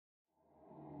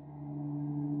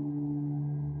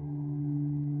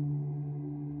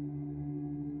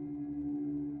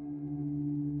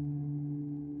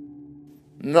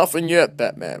Nothing yet,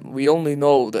 Batman. We only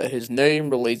know that his name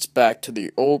relates back to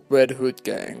the old Red Hood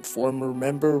gang. Former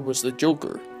member was the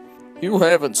Joker. You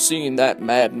haven't seen that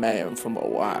madman from a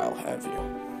while, have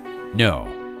you? No,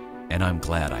 and I'm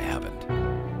glad I haven't.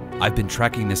 I've been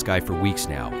tracking this guy for weeks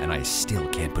now, and I still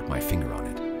can't put my finger on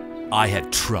it. I have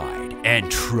tried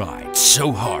and tried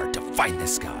so hard to find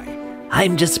this guy.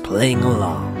 I'm just playing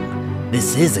along.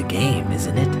 This is a game,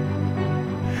 isn't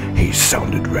it? He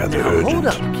sounded rather urgent. Hold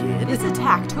up, kid. This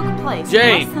attack took place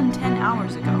Jane! less than 10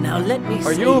 hours ago. Now let me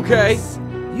Are say you okay? this.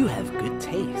 You have good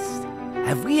taste.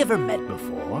 Have we ever met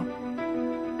before?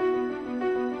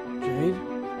 Jade?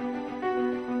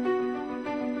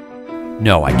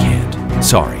 No, I can't.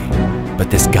 Sorry. But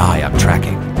this guy I'm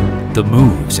tracking, the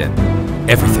moves and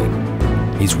everything,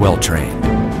 he's well trained.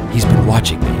 He's been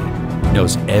watching me,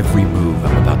 knows every move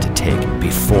I'm about to take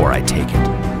before I take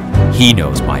it. He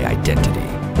knows my identity.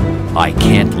 I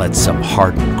can't let some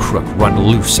hardened crook run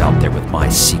loose out there with my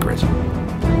secret.